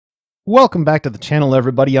Welcome back to the channel,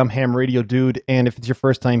 everybody. I'm Ham Radio Dude, and if it's your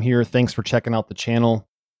first time here, thanks for checking out the channel.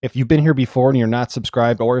 If you've been here before and you're not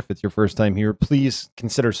subscribed, or if it's your first time here, please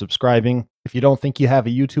consider subscribing. If you don't think you have a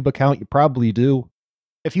YouTube account, you probably do.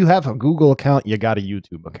 If you have a Google account, you got a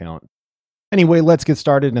YouTube account. Anyway, let's get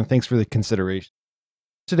started, and thanks for the consideration.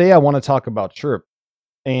 Today, I want to talk about Chirp,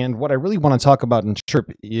 and what I really want to talk about in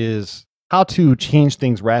Chirp is how to change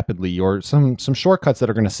things rapidly, or some shortcuts that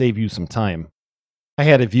are going to save you some time. I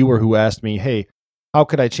had a viewer who asked me, hey, how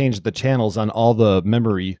could I change the channels on all the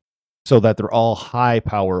memory so that they're all high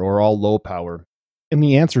power or all low power? And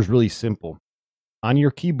the answer is really simple. On your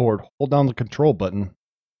keyboard, hold down the control button,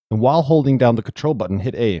 and while holding down the control button,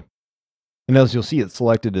 hit A. And as you'll see, it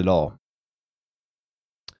selected it all.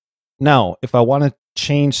 Now, if I want to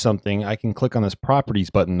change something, I can click on this properties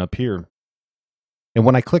button up here. And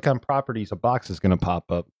when I click on properties, a box is going to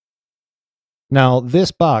pop up. Now,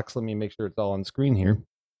 this box, let me make sure it's all on screen here.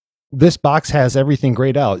 This box has everything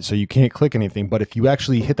grayed out, so you can't click anything. But if you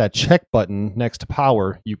actually hit that check button next to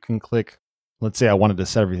power, you can click, let's say I wanted to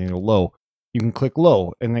set everything to low. You can click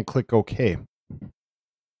low and then click OK.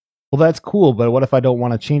 Well, that's cool, but what if I don't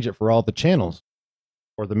want to change it for all the channels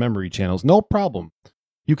or the memory channels? No problem.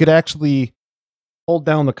 You could actually hold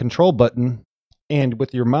down the control button, and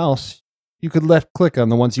with your mouse, you could left click on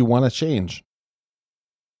the ones you want to change.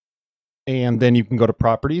 And then you can go to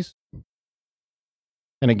properties.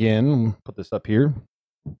 And again, put this up here.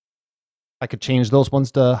 I could change those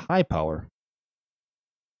ones to high power.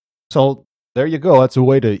 So there you go. That's a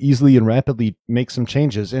way to easily and rapidly make some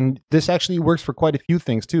changes. And this actually works for quite a few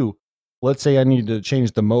things too. Let's say I needed to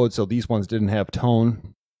change the mode so these ones didn't have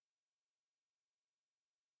tone.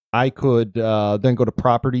 I could then go to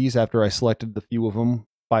properties after I selected the few of them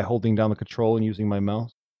by holding down the control and using my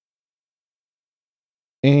mouse.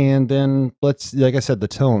 And then like I said, the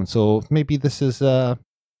tone. So maybe this is, we'll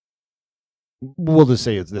just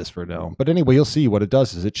say it's this for now. But anyway, you'll see what it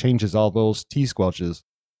does is it changes all those T-squelches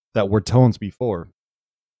that were tones before.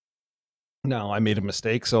 Now, I made a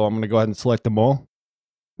mistake, so I'm going to go ahead and select them all.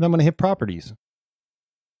 And I'm going to hit properties.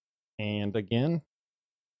 And again,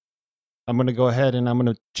 I'm going to go ahead and I'm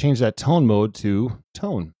going to change that tone mode to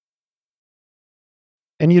tone.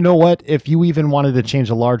 And you know what? If you even wanted to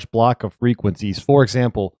change a large block of frequencies, for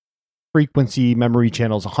example, frequency memory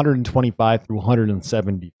channels 125 through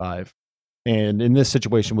 175, and in this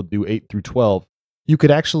situation we'll do 8 through 12, you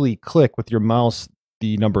could actually click with your mouse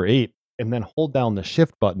the number 8 and then hold down the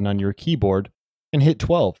shift button on your keyboard and hit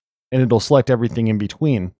 12, and it'll select everything in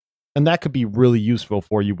between. And that could be really useful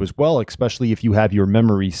for you as well, especially if you have your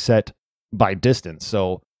memory set by distance.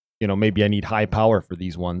 So, you know, maybe I need high power for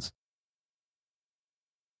these ones.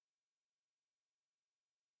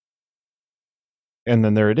 And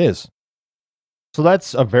then there it is. So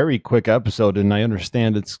that's a very quick episode, and I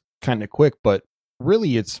understand it's kind of quick, but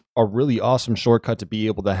really it's a really awesome shortcut to be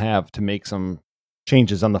able to have to make some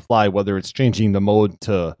changes on the fly, whether it's changing the mode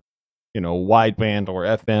to, you know, wideband or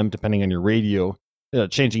FM, depending on your radio,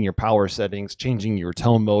 changing your power settings, changing your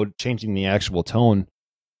tone mode, changing the actual tone.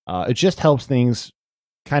 It just helps things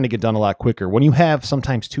kind of get done a lot quicker. When you have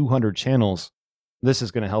sometimes 200 channels, this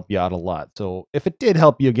is going to help you out a lot. So if it did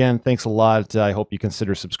help you, again, thanks a lot. I hope you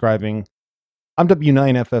consider subscribing. I'm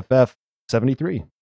W9FFF73.